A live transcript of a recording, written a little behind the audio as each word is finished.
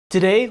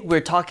Today,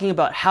 we're talking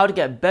about how to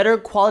get better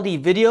quality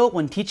video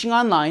when teaching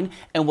online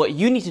and what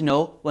you need to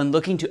know when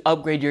looking to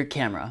upgrade your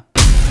camera.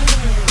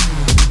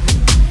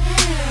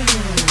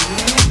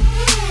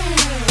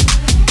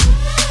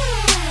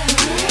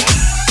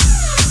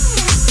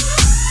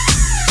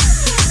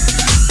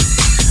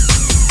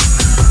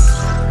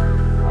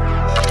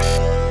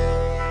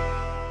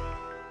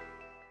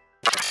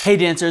 Hey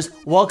dancers,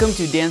 welcome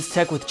to Dance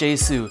Tech with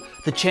JHsu,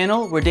 the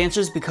channel where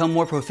dancers become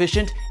more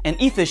proficient and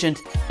efficient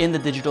in the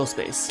digital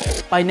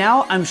space. By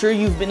now, I'm sure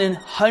you've been in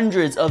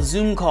hundreds of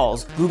Zoom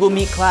calls, Google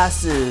Meet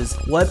classes,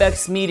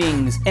 WebEx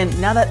meetings, and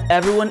now that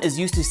everyone is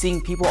used to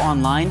seeing people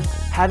online,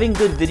 having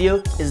good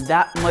video is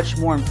that much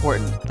more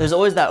important. There's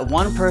always that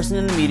one person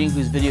in the meeting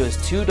whose video is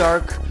too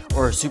dark,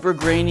 or super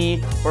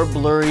grainy, or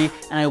blurry,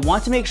 and I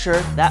want to make sure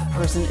that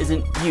person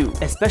isn't you,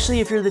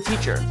 especially if you're the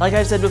teacher. Like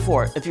I've said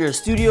before, if you're a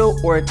studio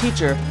or a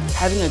teacher,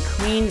 having a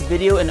clean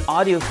video and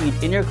audio feed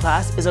in your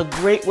class is a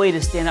great way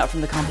to stand out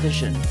from the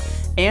competition.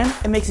 And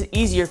it makes it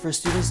easier for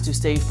students to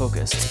stay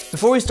focused.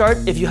 Before we start,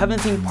 if you haven't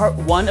seen part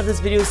 1 of this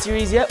video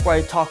series yet, where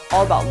I talk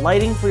all about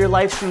lighting for your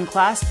live stream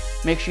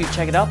class, make sure you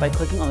check it out by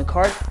clicking on the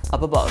card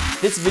up above.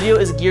 This video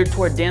is geared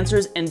toward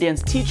dancers and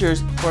dance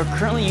teachers who are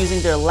currently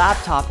using their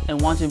laptop and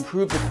want to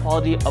improve the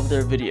quality of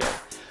their video.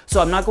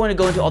 So I'm not going to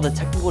go into all the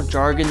technical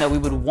jargon that we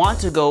would want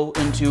to go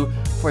into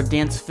for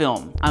dance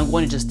film. I'm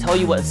going to just tell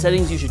you what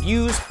settings you should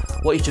use,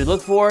 what you should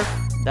look for.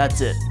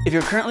 That's it. If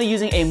you're currently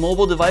using a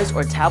mobile device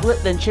or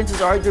tablet, then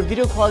chances are your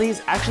video quality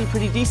is actually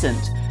pretty decent.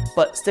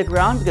 But stick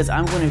around because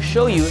I'm going to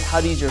show you how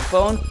to use your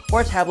phone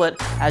or tablet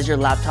as your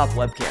laptop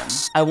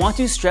webcam. I want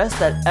to stress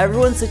that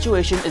everyone's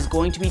situation is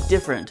going to be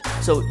different.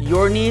 So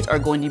your needs are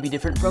going to be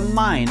different from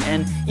mine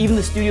and even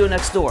the studio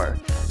next door.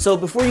 So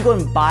before you go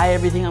and buy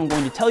everything I'm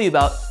going to tell you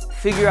about,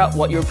 figure out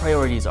what your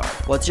priorities are.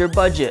 What's your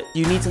budget? Do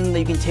you need something that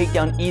you can take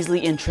down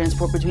easily and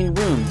transport between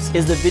rooms?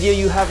 Is the video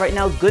you have right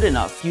now good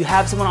enough? Do you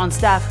have someone on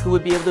staff who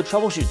would be able to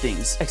troubleshoot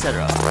things,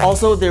 etc.?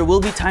 Also, there will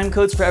be time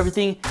codes for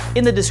everything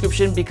in the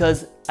description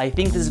because I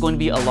think this is going to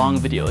be a long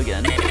video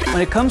again.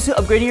 When it comes to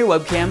upgrading your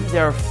webcam,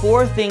 there are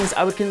 4 things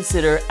I would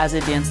consider as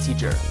a dance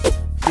teacher: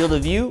 field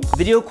of view,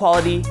 video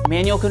quality,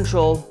 manual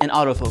control, and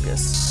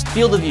autofocus.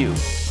 Field of view.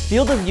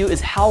 Field of view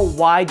is how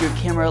wide your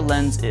camera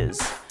lens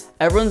is.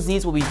 Everyone's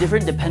needs will be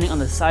different depending on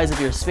the size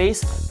of your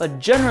space, but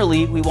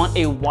generally we want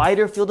a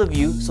wider field of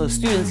view so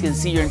students can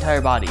see your entire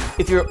body.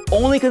 If your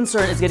only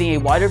concern is getting a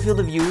wider field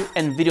of view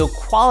and video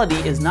quality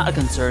is not a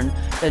concern,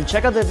 then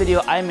check out the video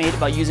I made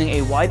about using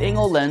a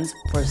wide-angle lens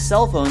for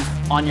cell phones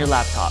on your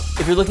laptop.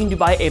 If you're looking to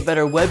buy a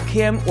better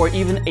webcam or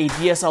even a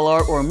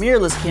DSLR or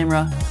mirrorless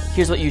camera,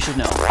 here's what you should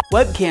know.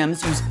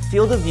 Webcams use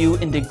field of view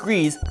in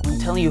degrees when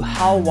telling you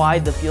how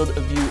wide the field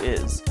of view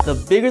is. The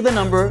bigger the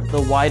number,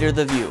 the wider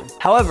the view.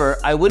 However,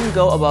 I wouldn't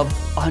go above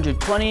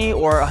 120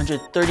 or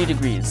 130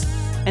 degrees.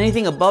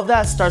 Anything above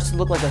that starts to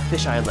look like a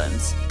fisheye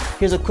lens.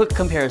 Here's a quick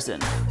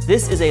comparison.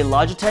 This is a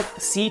Logitech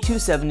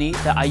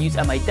C270 that I use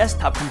at my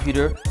desktop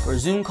computer for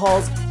Zoom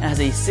calls and has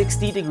a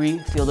 60-degree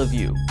field of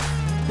view.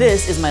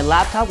 This is my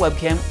laptop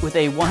webcam with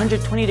a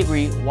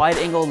 120-degree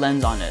wide-angle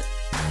lens on it.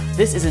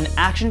 This is an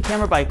action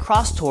camera by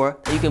Crosstour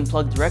that you can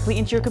plug directly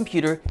into your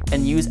computer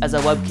and use as a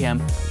webcam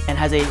and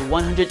has a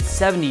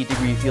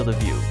 170-degree field of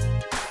view.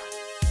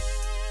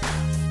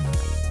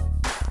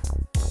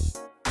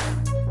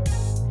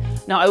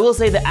 Now I will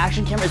say the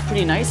action camera is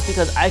pretty nice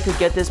because I could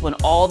get this when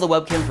all the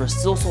webcams were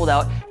still sold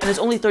out and it's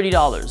only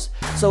 $30.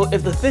 So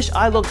if the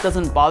fisheye look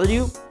doesn't bother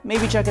you,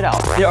 maybe check it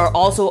out. There are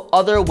also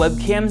other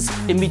webcams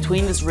in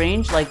between this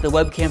range, like the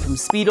webcam from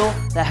Speedle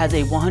that has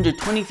a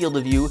 120 field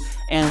of view,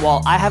 and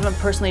while I haven't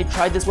personally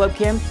tried this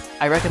webcam,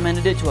 I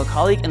recommended it to a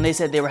colleague and they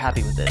said they were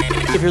happy with it.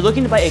 If you're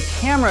looking to buy a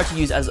camera to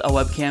use as a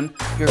webcam,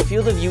 your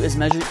field of view is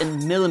measured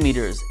in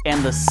millimeters,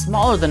 and the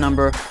smaller the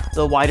number,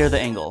 the wider the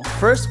angle.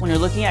 First, when you're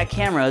looking at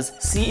cameras,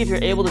 see if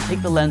you're able to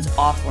take the lens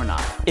off or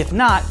not. If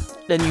not,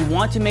 then you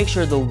want to make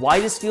sure the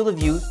widest field of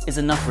view is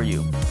enough for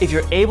you. If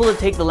you're able to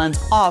take the lens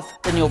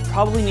off, then you'll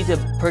probably need to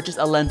purchase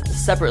a lens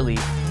separately,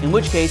 in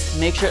which case,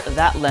 make sure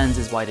that lens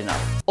is wide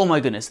enough. Oh my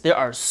goodness, there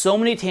are so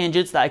many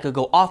tangents that I could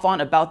go off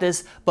on about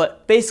this,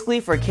 but basically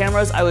for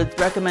cameras, I would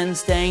recommend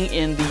staying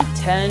in the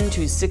 10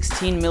 to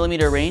 16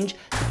 millimeter range,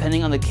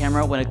 depending on the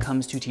camera when it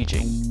comes to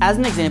teaching. As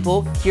an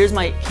example, here's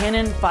my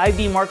Canon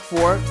 5D Mark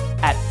IV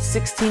at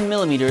 16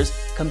 millimeters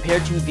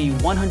compared to the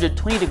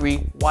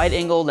 120-degree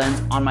wide-angle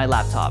lens on my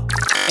laptop.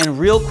 And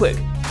real quick,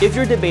 if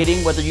you're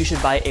debating whether you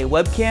should buy a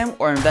webcam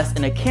or invest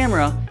in a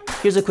camera,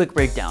 here's a quick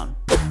breakdown.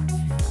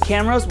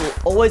 Cameras will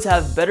always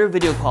have better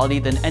video quality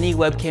than any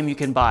webcam you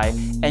can buy,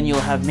 and you'll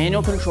have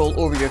manual control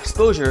over your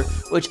exposure,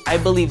 which I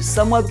believe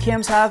some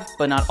webcams have,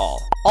 but not all.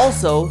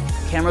 Also,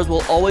 cameras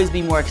will always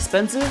be more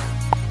expensive,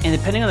 and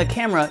depending on the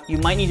camera, you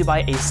might need to buy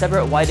a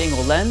separate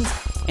wide-angle lens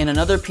and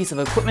another piece of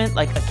equipment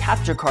like a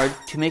capture card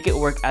to make it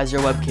work as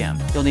your webcam.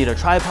 You'll need a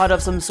tripod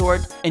of some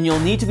sort, and you'll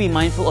need to be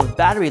mindful of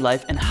battery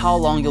life and how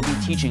long you'll be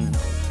teaching.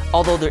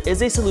 although there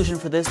is a solution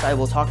for this that I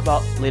will talk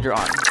about later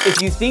on.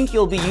 If you think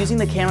you'll be using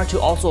the camera to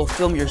also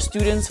film your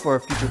students for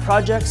future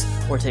projects,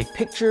 or take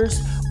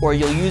pictures, or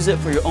you'll use it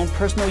for your own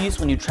personal use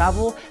when you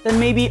travel, then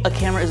maybe a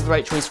camera is the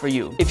right choice for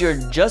you. If you're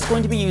just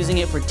going to be using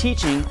it for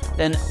teaching,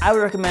 then I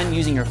would recommend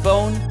using your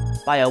phone,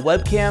 buy a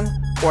webcam,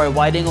 or a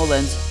wide-angle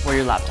lens for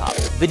your laptop.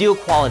 Video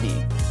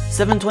quality.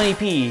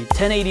 720p,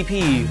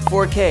 1080p,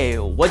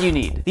 4K, what do you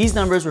need? These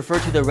numbers refer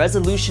to the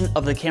resolution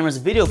of the camera's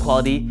video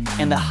quality,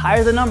 and the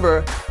higher the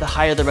number, the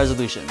higher the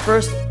resolution.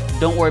 First,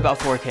 don't worry about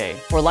 4K.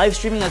 For live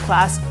streaming a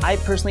class, I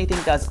personally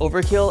think that's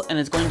overkill and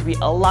it's going to be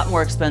a lot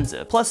more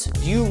expensive. Plus,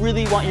 do you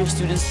really want your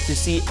students to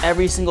see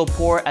every single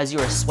pore as you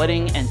are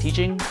sweating and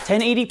teaching?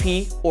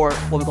 1080p, or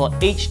what we call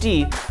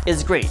HD,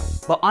 is great,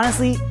 but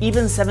honestly,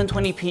 even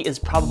 720p is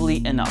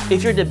probably enough.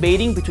 If you're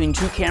debating between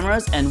two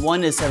cameras and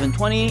one is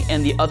 720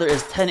 and the other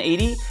is 1080,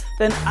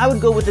 then I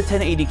would go with the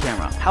 1080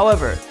 camera.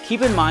 However,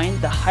 keep in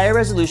mind the higher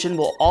resolution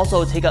will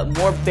also take up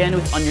more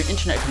bandwidth on your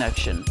internet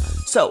connection.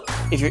 So,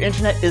 if your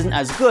internet isn't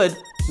as good,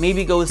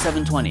 maybe go with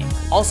 720.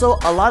 Also,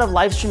 a lot of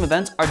live stream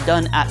events are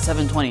done at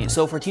 720,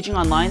 so for teaching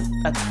online,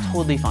 that's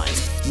totally fine.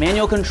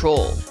 Manual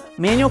control.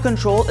 Manual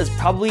control is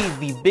probably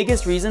the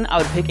biggest reason I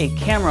would pick a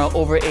camera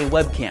over a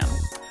webcam.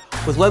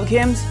 With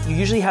webcams, you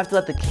usually have to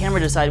let the camera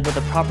decide what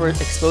the proper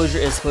exposure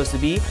is supposed to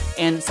be,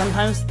 and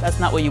sometimes that's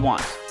not what you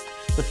want.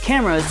 With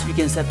cameras, you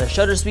can set the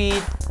shutter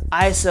speed,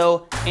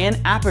 ISO, and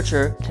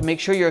aperture to make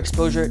sure your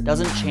exposure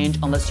doesn't change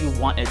unless you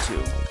want it to.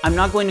 I'm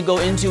not going to go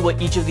into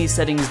what each of these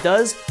settings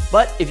does,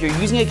 but if you're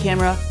using a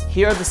camera,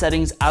 here are the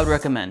settings I would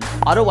recommend.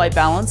 Auto white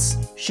balance,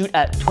 shoot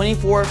at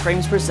 24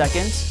 frames per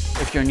second.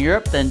 If you're in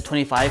Europe, then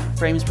 25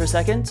 frames per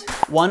second.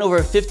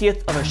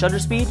 1/50th of a shutter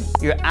speed.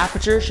 Your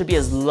aperture should be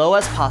as low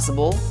as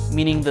possible,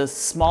 meaning the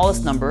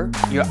smallest number.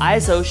 Your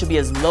ISO should be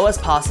as low as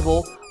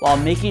possible while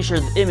making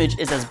sure the image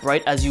is as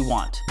bright as you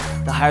want.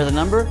 The higher the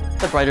number,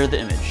 the brighter the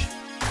image.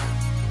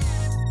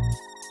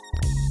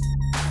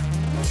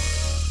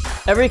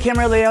 Every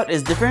camera layout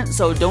is different,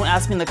 so don't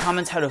ask me in the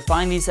comments how to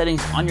find these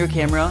settings on your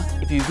camera.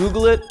 If you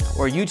Google it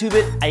or YouTube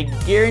it, I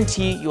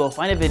guarantee you will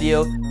find a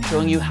video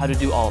showing you how to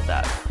do all of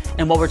that.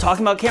 And while we're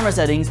talking about camera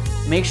settings,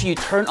 make sure you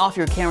turn off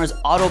your camera's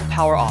auto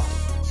power off.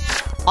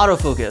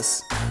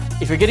 Autofocus.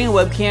 If you're getting a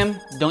webcam,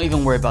 don't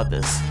even worry about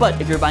this. But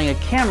if you're buying a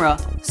camera,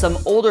 some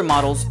older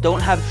models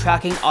don't have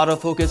tracking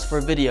autofocus for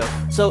video,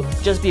 so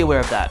just be aware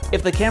of that.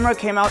 If the camera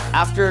came out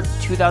after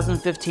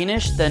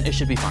 2015-ish, then it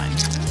should be fine.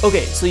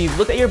 Okay, so you've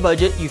looked at your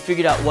budget, you've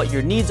figured out what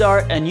your needs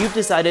are, and you've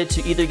decided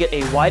to either get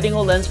a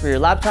wide-angle lens for your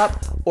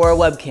laptop or a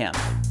webcam.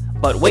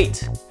 But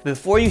wait,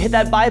 before you hit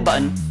that buy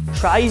button,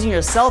 try using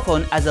your cell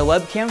phone as a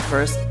webcam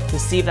first to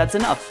see if that's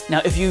enough.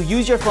 Now, if you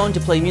use your phone to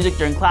play music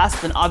during class,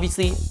 then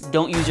obviously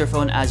don't use your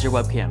phone as your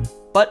webcam.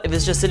 But if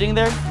it's just sitting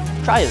there,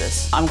 try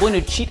this. I'm going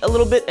to cheat a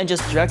little bit and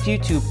just direct you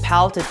to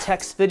PAL to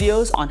text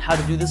videos on how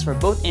to do this for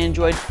both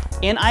Android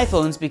and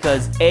iPhones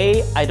because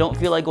A, I don't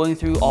feel like going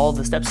through all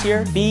the steps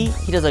here. B,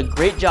 he does a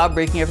great job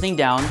breaking everything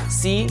down.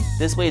 C,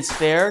 this way it's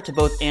fair to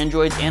both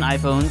Androids and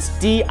iPhones.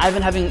 D, I've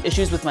been having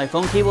issues with my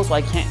phone cable, so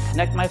I can't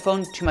connect my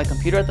phone to my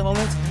computer at the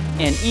moment.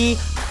 And E,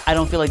 I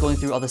don't feel like going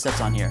through all the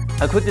steps on here.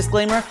 A quick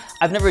disclaimer,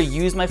 I've never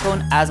used my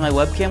phone as my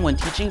webcam when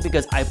teaching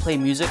because I play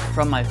music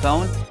from my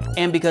phone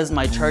and because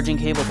my charging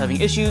cable is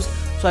having issues,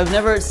 so I've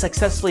never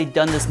successfully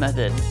done this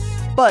method.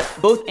 But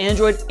both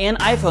Android and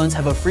iPhones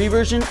have a free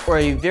version or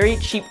a very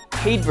cheap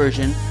paid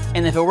version,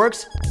 and if it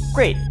works,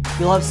 great,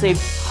 you'll have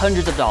saved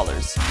hundreds of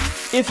dollars.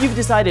 If you've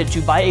decided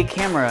to buy a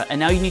camera and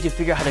now you need to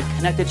figure out how to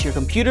connect it to your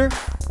computer,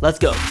 let's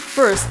go.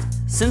 First,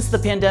 since the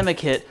pandemic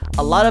hit,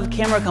 a lot of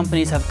camera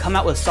companies have come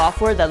out with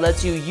software that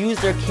lets you use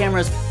their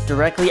cameras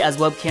directly as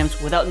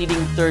webcams without needing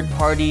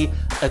third-party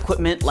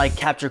equipment like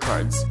capture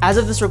cards. As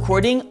of this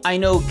recording, I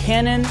know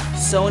Canon,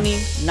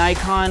 Sony,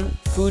 Nikon,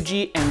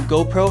 Fuji, and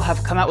Gopro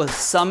have come out with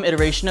some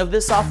iteration of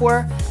this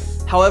software.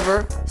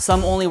 However,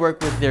 some only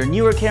work with their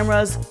newer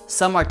cameras,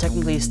 some are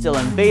technically still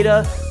in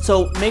beta,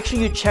 so make sure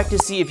you check to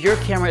see if your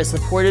camera is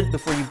supported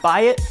before you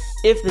buy it,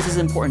 if this is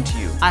important to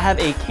you. I have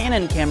a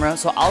Canon camera,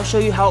 so I'll show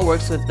you how it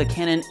works with the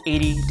Canon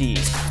 80D.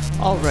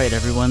 Alright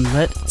everyone,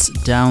 let's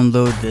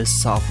download this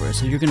software.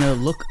 So you're gonna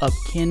look up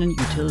Canon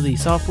utility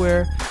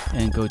software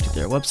and go to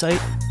their website.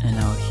 And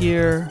now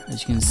here,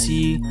 as you can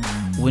see,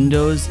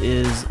 Windows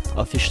is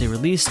officially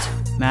released.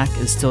 Mac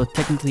is still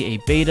technically a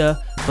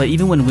beta, but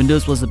even when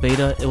Windows was a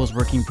beta, it was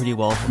working pretty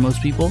well for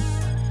most people.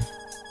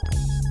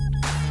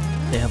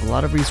 They have a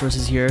lot of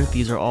resources here.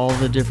 These are all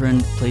the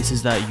different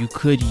places that you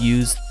could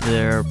use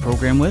their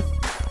program with.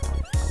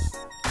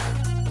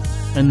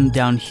 And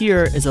down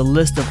here is a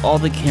list of all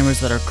the cameras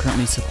that are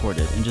currently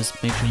supported, and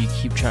just make sure you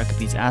keep track of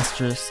these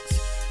asterisks.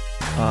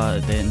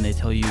 Then they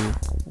tell you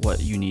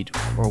what you need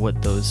or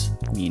what those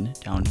mean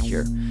down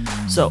here.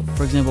 So,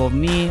 for example,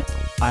 me,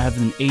 I have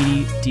an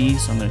 80D,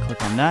 so I'm going to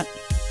click on that.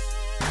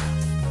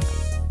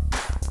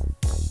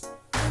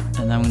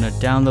 And then I'm going to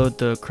download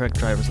the correct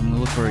driver. So I'm going to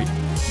look for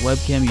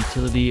Webcam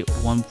Utility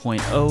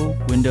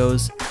 1.0,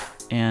 Windows,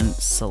 and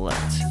select.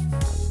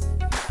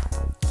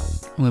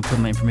 I'm going to put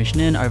my information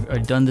in.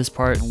 I've done this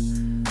part.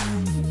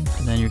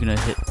 then you're gonna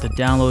hit the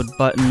download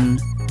button,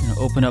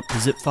 open up the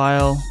zip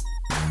file,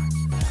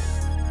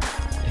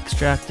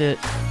 extract it.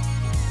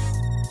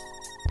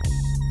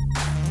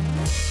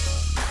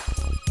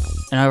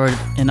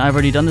 And I've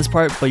already done this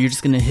part, but you're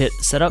just gonna hit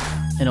setup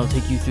and it'll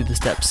take you through the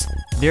steps.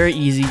 Very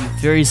easy,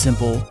 very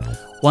simple.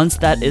 Once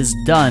that is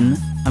done,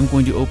 I'm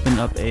going to open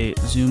up a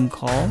Zoom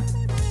call.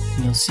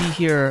 And you'll see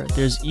here,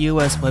 there's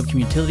EOS Webcam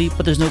Utility,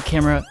 but there's no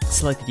camera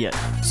selected yet.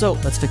 So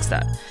let's fix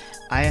that.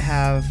 I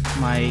have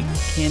my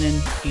Canon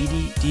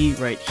 80D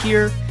right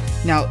here.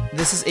 Now,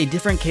 this is a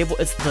different cable.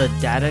 It's the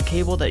data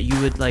cable that you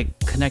would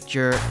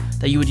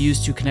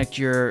use to connect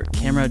your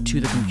camera to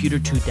the computer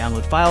to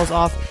download files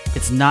off.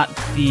 It's not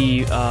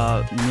the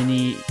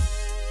mini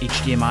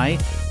HDMI.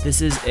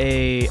 This is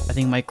I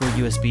think micro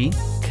USB.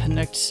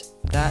 Connect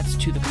that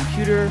to the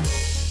computer.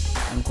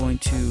 I'm going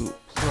to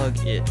plug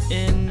it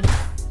in.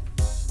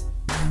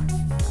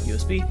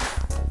 USB.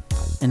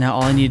 And now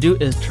all I need to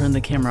do is turn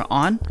the camera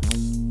on.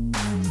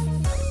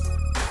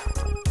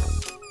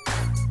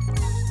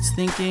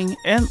 Thinking,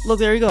 and look,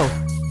 there you go.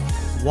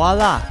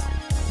 Voila,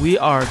 we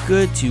are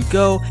good to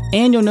go.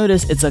 And you'll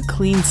notice it's a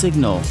clean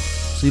signal,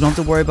 so you don't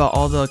have to worry about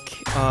all the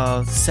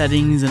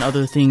settings and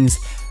other things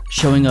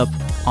showing up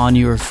on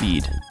your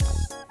feed.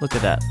 Look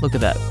at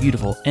that,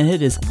 beautiful. And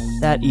it is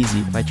that easy.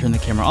 If I turn the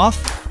camera off,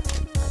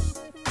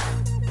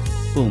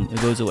 boom,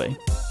 it goes away.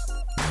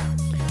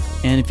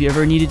 And if you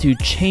ever needed to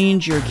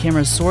change your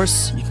camera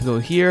source, you could go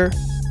here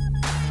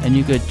and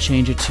you could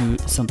change it to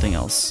something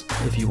else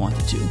if you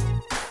wanted to.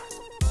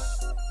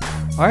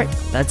 Alright,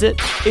 that's it.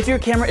 If your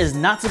camera is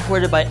not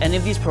supported by any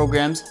of these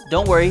programs,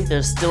 don't worry,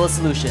 there's still a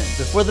solution.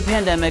 Before the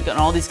pandemic and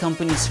all these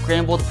companies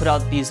scrambled to put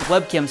out these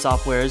webcam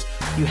softwares,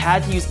 you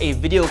had to use a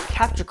video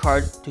capture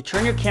card to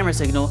turn your camera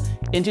signal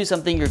into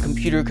something your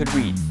computer could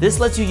read. This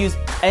lets you use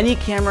any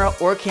camera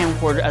or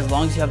camcorder as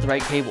long as you have the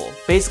right cable.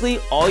 Basically,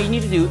 all you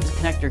need to do is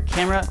connect your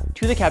camera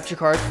to the capture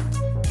card.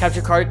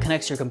 Capture card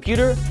connects your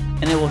computer,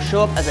 and it will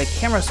show up as a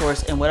camera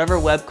source in whatever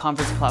web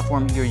conference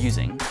platform you're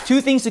using. Two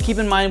things to keep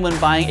in mind when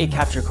buying a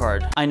capture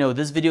card. I know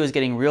this video is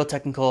getting real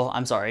technical,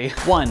 I'm sorry.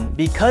 One,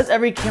 because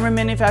every camera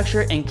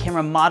manufacturer and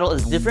camera model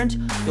is different,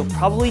 you'll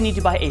probably need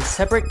to buy a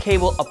separate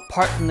cable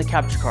apart from the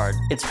capture card.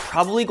 It's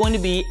probably going to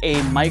be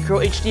a micro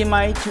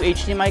HDMI to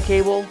HDMI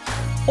cable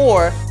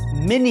or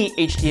mini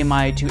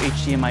HDMI to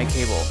HDMI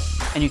cable.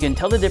 And you can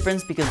tell the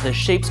difference because the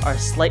shapes are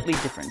slightly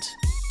different.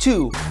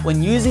 Two,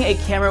 when using a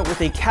camera with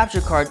a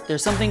capture card,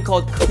 there's something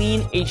called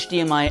clean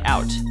HDMI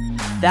out.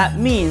 That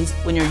means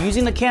when you're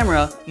using the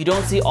camera, you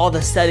don't see all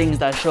the settings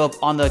that show up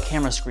on the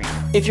camera screen.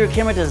 If your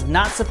camera does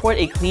not support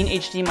a clean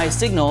HDMI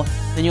signal,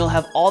 then you'll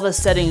have all the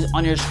settings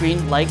on your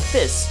screen like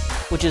this,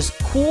 which is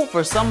cool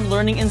for some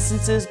learning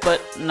instances,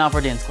 but not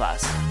for dance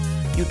class.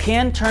 You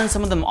can turn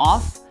some of them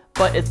off,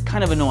 but it's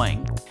kind of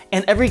annoying.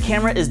 And every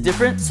camera is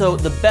different, so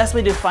the best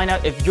way to find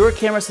out if your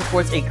camera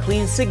supports a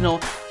clean signal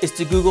is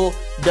to Google,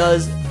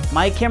 does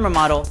my camera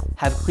model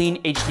have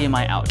clean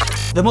HDMI out?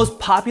 The most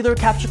popular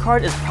capture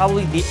card is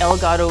probably the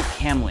Elgato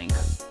Camlink.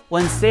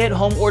 When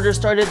stay-at-home orders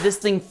started, this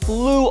thing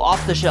flew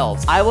off the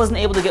shelves. I wasn't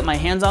able to get my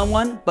hands on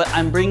one, but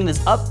I'm bringing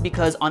this up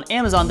because on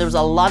Amazon, there was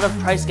a lot of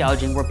price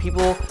gouging where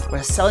people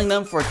were selling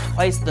them for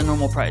twice the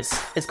normal price.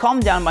 It's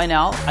calmed down by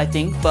now, I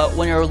think, but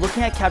when you're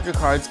looking at capture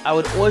cards, I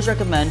would always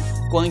recommend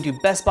going to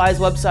Best Buy's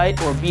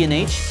website or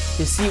B&H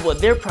to see what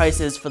their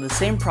price is for the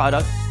same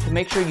product to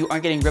make sure you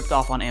aren't getting ripped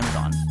off on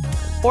Amazon.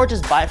 Or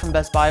just buy it from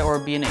Best Buy or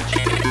B&H.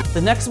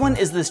 The next one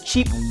is this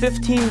cheap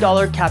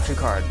 $15 capture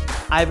card.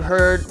 I've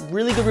heard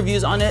really good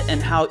reviews on it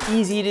and how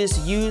easy it is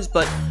to use,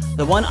 but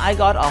the one I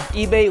got off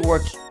eBay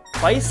worked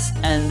twice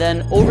and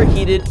then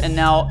overheated and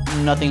now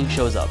nothing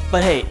shows up.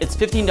 But hey, it's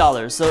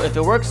 $15, so if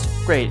it works,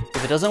 great.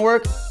 If it doesn't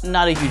work,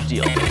 not a huge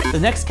deal. The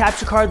next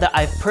capture card that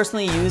I've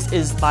personally used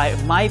is by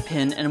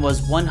MYPIN and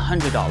was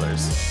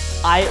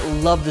 $100. I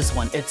love this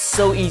one. It's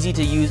so easy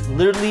to use.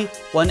 Literally,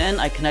 one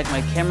end I connect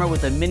my camera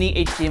with a mini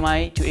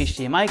HDMI to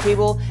HDMI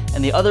cable,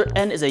 and the other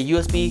end is a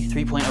USB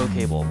 3.0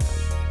 cable.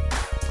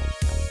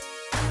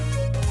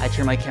 I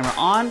turn my camera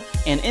on,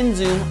 and in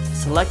Zoom,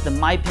 select the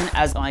MYPIN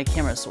as my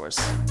camera source.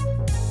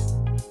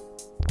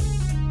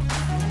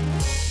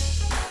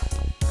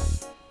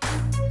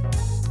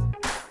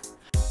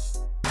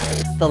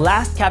 The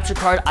last capture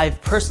card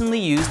I've personally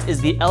used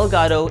is the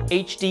Elgato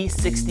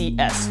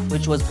HD60s,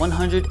 which was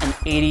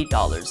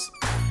 $180.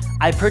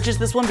 I purchased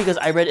this one because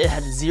I read it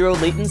had zero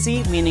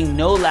latency, meaning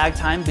no lag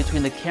time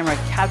between the camera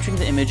capturing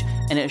the image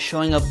and it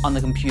showing up on the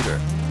computer.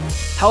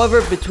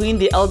 However, between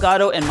the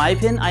Elgato and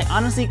MYPIN, I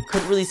honestly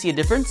couldn't really see a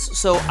difference,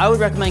 so I would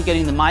recommend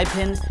getting the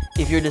MYPIN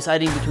if you're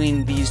deciding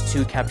between these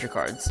two capture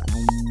cards.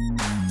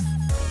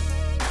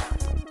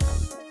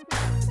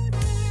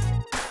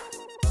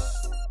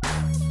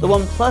 The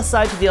one plus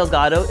side to the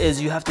Elgato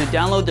is you have to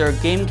download their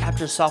game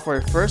capture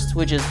software first,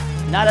 which is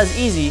not as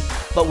easy,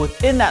 but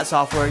within that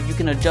software, you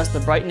can adjust the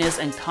brightness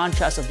and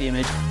contrast of the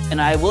image, and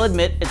I will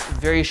admit it's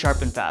very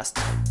sharp and fast.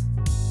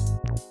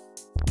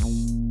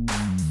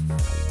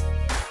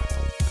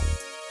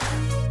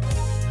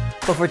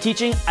 But for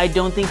teaching, I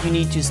don't think you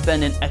need to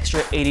spend an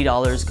extra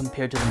 $80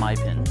 compared to the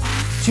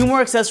MYPIN. 2 more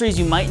accessories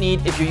you might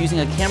need if you're using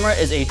a camera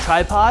is a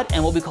tripod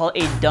and what we call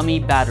a dummy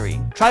battery.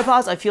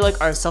 Tripods, I feel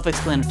like, are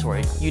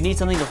self-explanatory. You need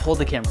something to hold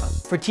the camera.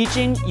 For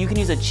teaching, you can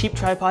use a cheap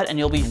tripod and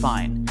you'll be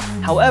fine.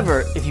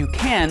 However, if you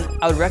can,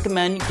 I would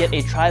recommend get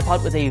a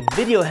tripod with a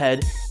video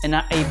head and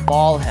not a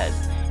ball head.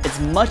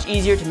 It's much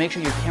easier to make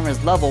sure your camera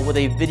is level with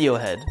a video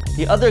head.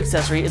 The other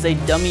accessory is a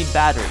dummy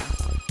battery.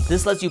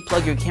 This lets you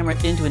plug your camera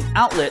into an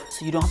outlet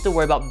so you don't have to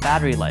worry about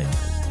battery life.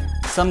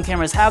 Some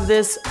cameras have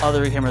this,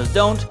 other cameras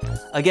don't.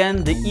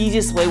 Again, the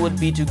easiest way would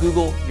be to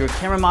Google your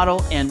camera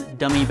model and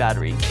dummy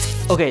battery.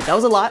 Okay, that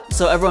was a lot,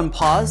 so everyone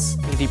pause,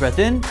 take a deep breath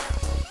in,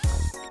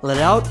 let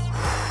it out,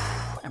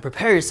 and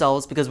prepare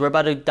yourselves because we're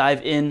about to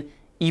dive in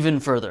even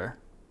further.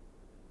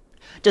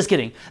 Just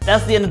kidding,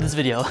 that's the end of this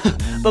video.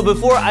 But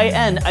before I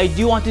end, I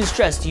do want to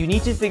stress you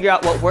need to figure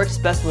out what works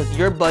best with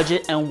your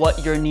budget and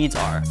what your needs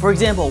are. For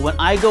example, when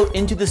I go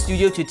into the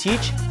studio to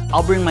teach,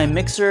 I'll bring my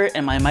mixer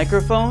and my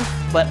microphone,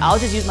 but I'll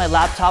just use my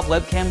laptop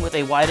webcam with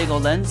a wide angle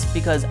lens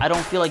because I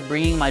don't feel like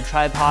bringing my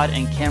tripod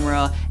and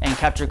camera and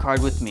capture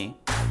card with me.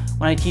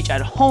 When I teach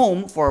at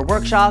home for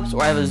workshops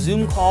or I have a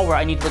Zoom call where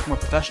I need to look more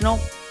professional,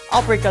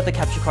 I'll break out the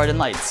capture card and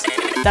lights.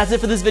 That's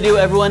it for this video,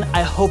 everyone.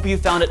 I hope you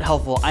found it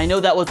helpful. I know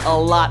that was a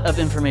lot of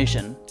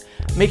information.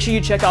 Make sure you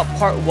check out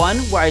part 1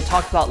 where I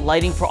talked about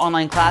lighting for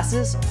online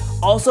classes.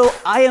 Also,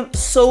 I am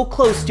so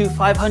close to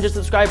 500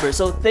 subscribers,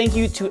 so thank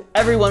you to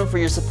everyone for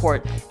your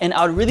support. And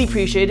I would really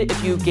appreciate it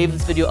if you gave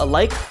this video a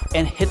like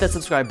and hit that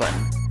subscribe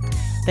button.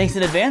 Thanks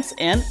in advance,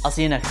 and I'll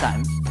see you next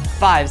time.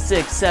 5,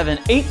 6, 7,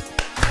 8.